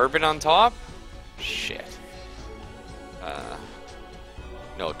it carbon on top? Shit.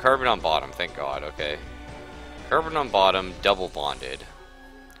 No, carbon on bottom, thank God, okay. Carbon on bottom, double bonded.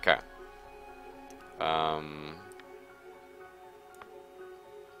 Okay.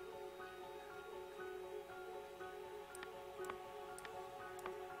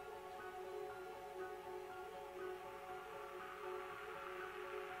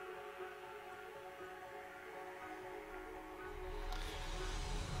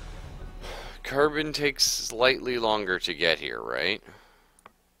 Carbon takes slightly longer to get here, right?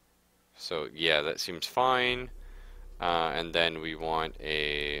 So yeah, that seems fine. And then we want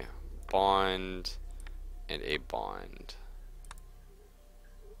a bond and a bond.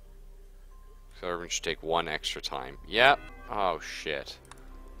 Carbon should take 1 extra time. Yep. Oh shit.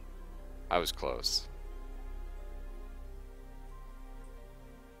 I was close.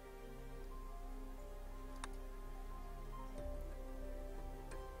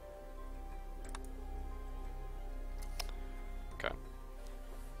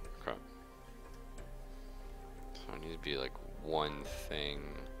 Be like one thing.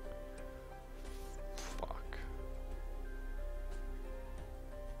 Fuck.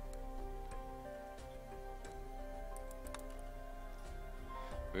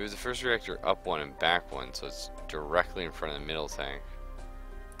 Move the first reactor up 1 and back 1 so it's directly in front of the middle tank.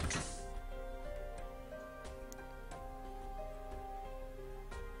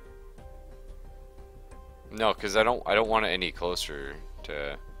 No, because I don't want it any closer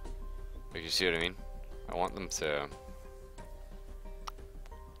to, like, you see what I mean? I want them to...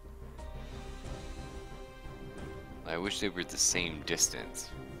 I wish they were the same distance.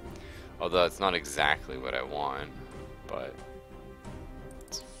 Although it's not exactly what I want, but...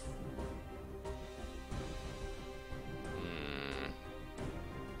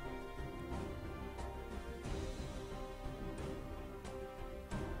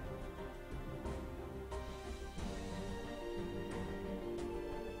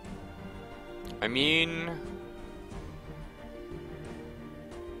 I mean...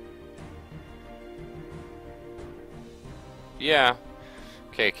 Yeah.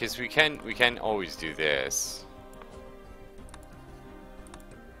 Okay, because we can always do this.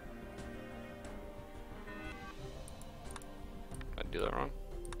 Did I do that wrong?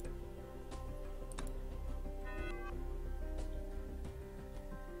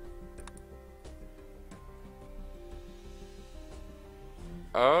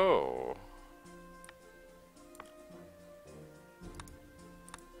 Oh.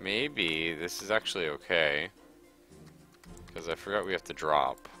 Maybe this is actually okay. Because I forgot we have to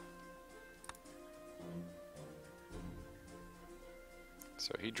drop.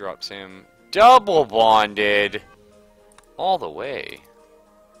 So he drops him. Double bonded! All the way.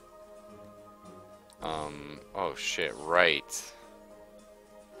 Oh shit, right.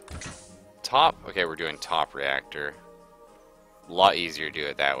 Top? Okay, we're doing top reactor. A lot easier to do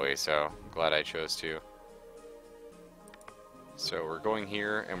it that way, so I'm glad I chose to. So we're going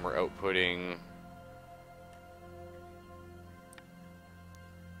here and we're outputting...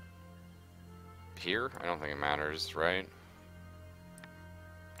 here? I don't think it matters, right?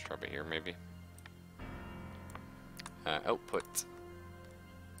 Drop it here, maybe. Output.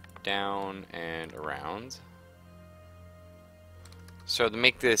 Down and around. So to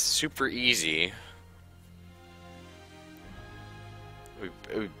make this super easy,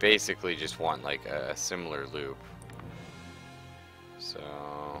 we basically just want like a similar loop. So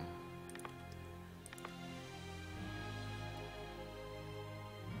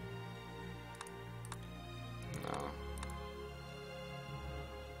no.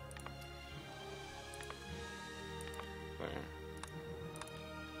 There.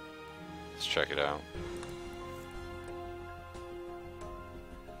 Let's check it out.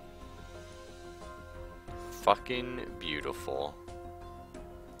 Fucking beautiful.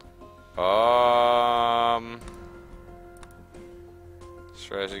 Let's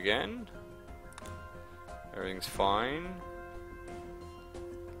try it again. Everything's fine.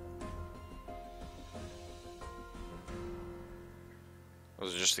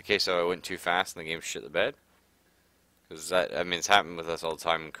 Was it just the case that I went too fast and the game shit the bed? Because that, I mean, it's happened with us all the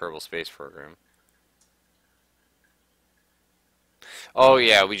time in Kerbal Space Program. Oh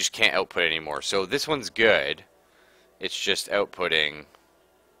yeah, we just can't output anymore. So this one's good. It's just outputting.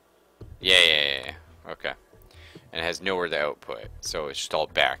 Yeah. Okay. And it has nowhere to output, so it's just all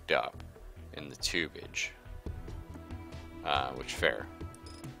backed up in the tubage. Which fair.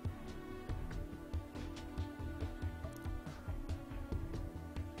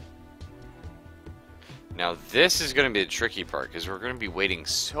 Now this is going to be the tricky part because we're going to be waiting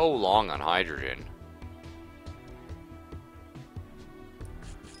so long on hydrogen.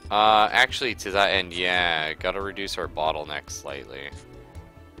 Actually, to that end, yeah, gotta reduce our bottleneck slightly.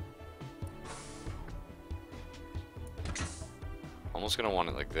 Almost gonna want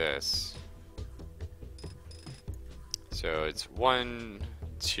it like this. So it's 1,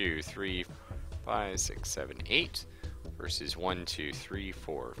 2, 3, 5, 6, 7, 8 versus 1, 2, 3,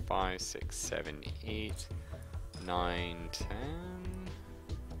 4, 5, 6, 7, 8, 9, 10.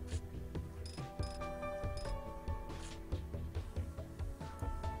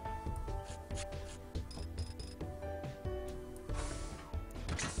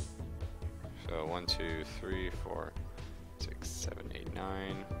 So 1, 2, 3, 4, 6, 7, 8,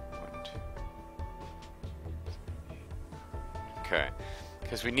 9. 1, 2. Okay,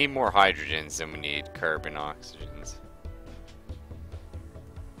 because we need more hydrogens than we need carbon oxygens.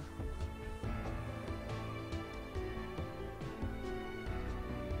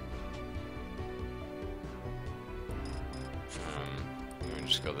 Let me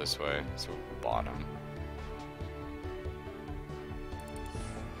just go this way, so bottom.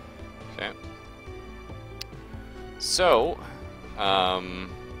 Okay. So,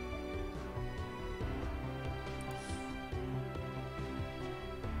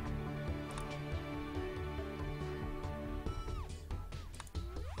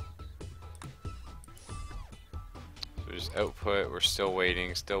 just output, we're still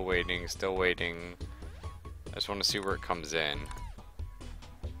waiting, still waiting, still waiting. I just want to see where it comes in.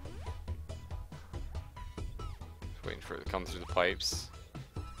 Just waiting for it to come through the pipes.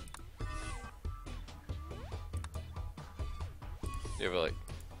 Yeah, but like...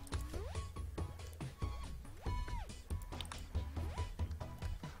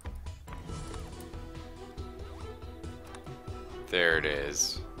 there it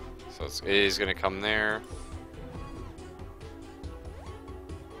is. So it is going to come there.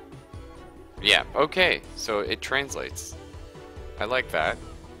 Yeah, okay. So it translates. I like that.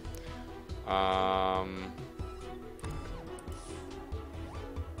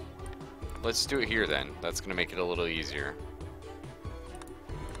 Let's do it here then. That's going to make it a little easier.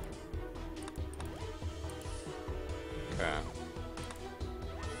 Okay.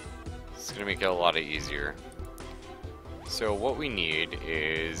 It's going to make it a lot easier. So what we need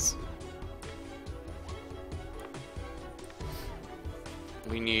is...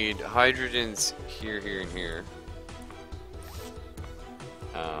 we need hydrogens here, here, and here.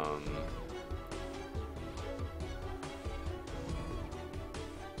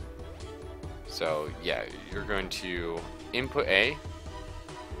 So yeah, you're going to input A,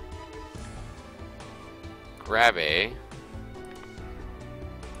 grab A,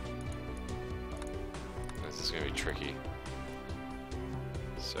 This is gonna be tricky.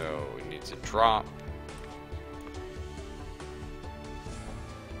 So we need to drop.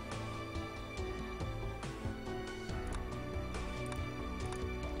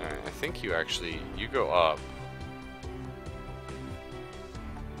 Alright, I think you go up.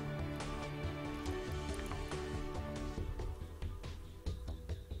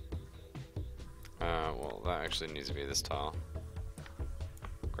 Well, that actually needs to be this tile.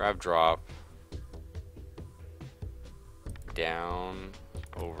 Grab, drop. Down,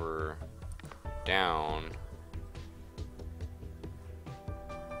 over, down,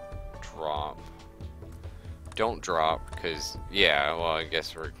 drop. Don't drop, because, yeah, well, I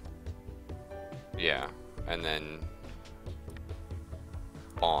guess yeah, and then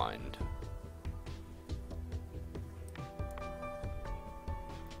bond.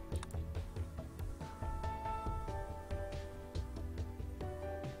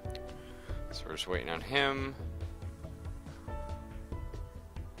 So we're just waiting on him.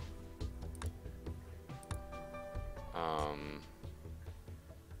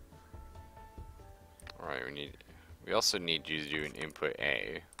 Alright, we also need you to do an input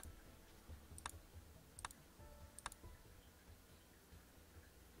A.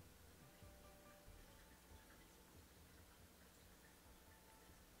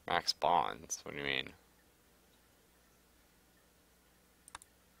 Max bonds? What do you mean?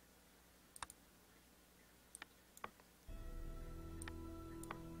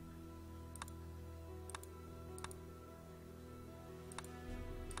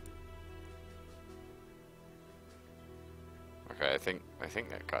 Okay, I think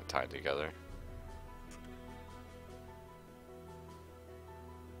that got tied together.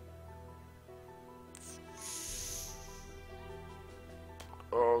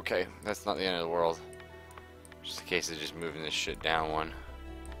 Okay, that's not the end of the world. Just a case of just moving this shit down one.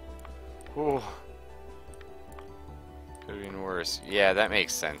 Whew. Could have been worse. Yeah, that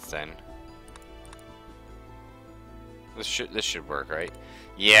makes sense then. This should work, right?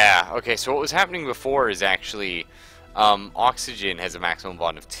 Yeah. Okay, so what was happening before is actually oxygen has a maximum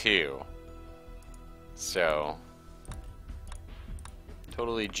bond of 2. So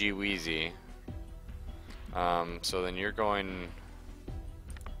totally gee-weezy. So then you're going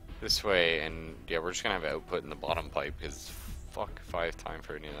this way, and yeah, we're just gonna have output in the bottom pipe because fuck if I have time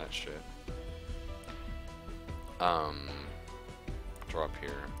for any of that shit. Drop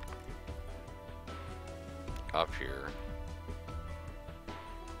here, up here,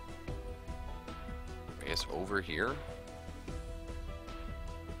 I guess over here.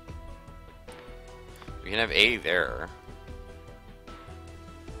 We can have A there.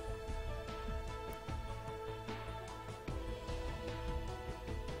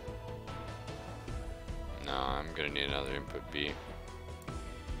 No, I'm gonna need another input B.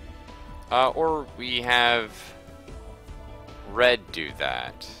 Or we have red do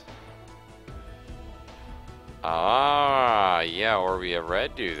that. Ah, yeah, or we have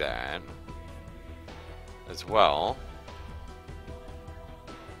red do that as well.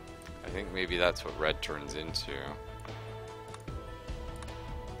 I think maybe that's what red turns into.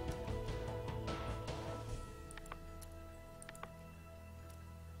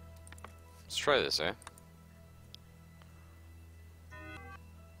 Let's try this, eh?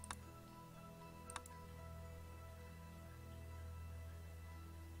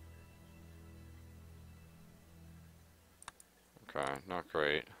 Okay, not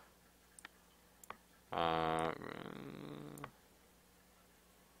great.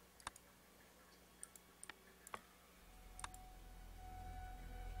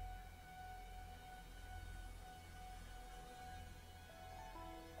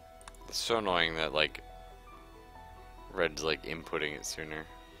 It's so annoying that, like, red's, like, inputting it sooner.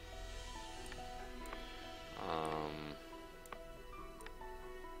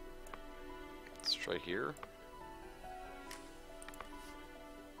 Let's try here.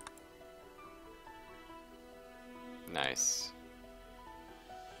 Nice.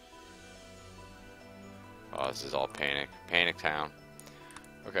 Oh, this is all panic. Panic town.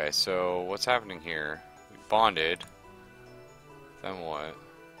 Okay, so what's happening here? We bonded. Then what?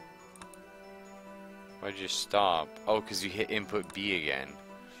 Why'd you stop? Oh, because you hit input B again.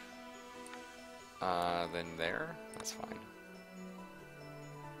 Then there? That's fine.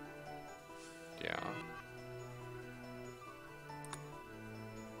 Yeah.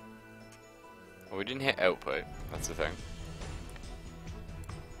 Well, we didn't hit output. That's the thing.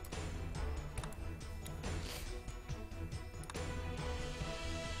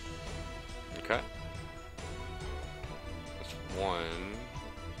 Okay. That's one.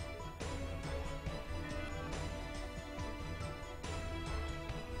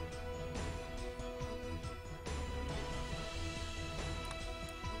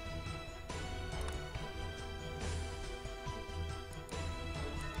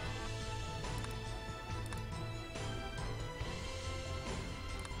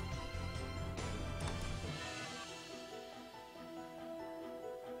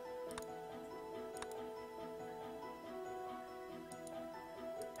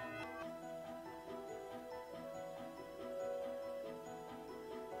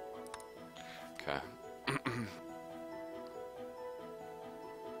 Okay.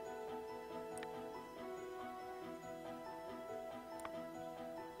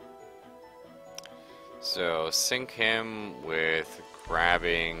 So sync him with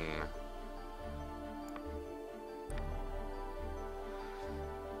grabbing.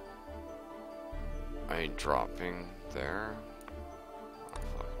 Are you dropping there? Oh,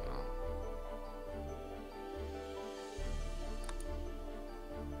 fuck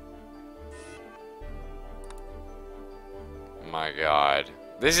no. My god.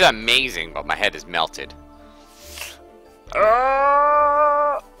 This is amazing, but my head is melted.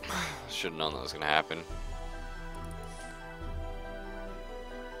 Should have known that was gonna happen.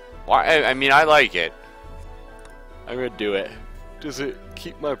 Why? I mean, I like it. I'm gonna do it. Does it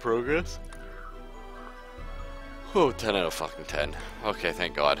keep my progress? Oh, 10 out of fucking 10. Okay,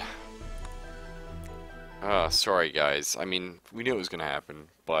 thank God. Sorry guys. I mean, we knew it was gonna happen,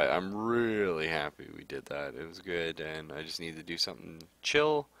 but I'm really happy we did that. It was good, and I just need to do something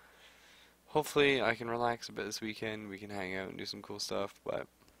chill. Hopefully, I can relax a bit this weekend. We can hang out and do some cool stuff, but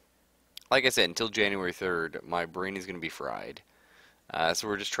like I said, until January 3rd, my brain is gonna be fried. So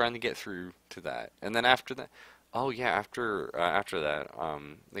we're just trying to get through to that, and then after that, oh yeah, after that,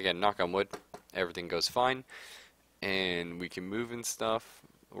 again, knock on wood, everything goes fine, and we can move and stuff.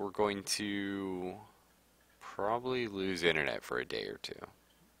 We're going to probably lose internet for a day or two,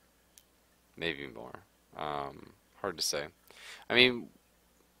 maybe more. Hard to say. I mean,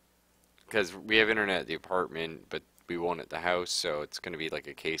 because we have internet at the apartment, but we won't at the house, so it's going to be like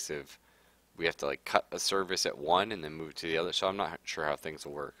a case of we have to like cut a service at one and then move to the other. So I'm not sure how things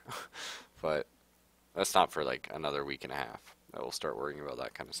will work, but that's not for like another week and a half that we'll start worrying about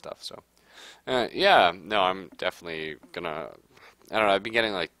that kind of stuff. So yeah, no, I'm definitely gonna. I don't know. I've been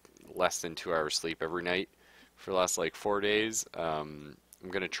getting like less than 2 hours sleep every night for the last like 4 days. I'm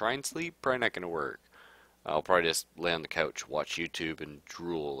gonna try and sleep. Probably not gonna work. I'll probably just lay on the couch, watch YouTube, and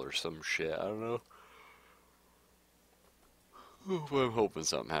drool or some shit. I don't know. But I'm hoping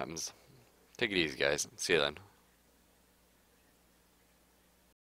something happens. Take it easy, guys. See you then.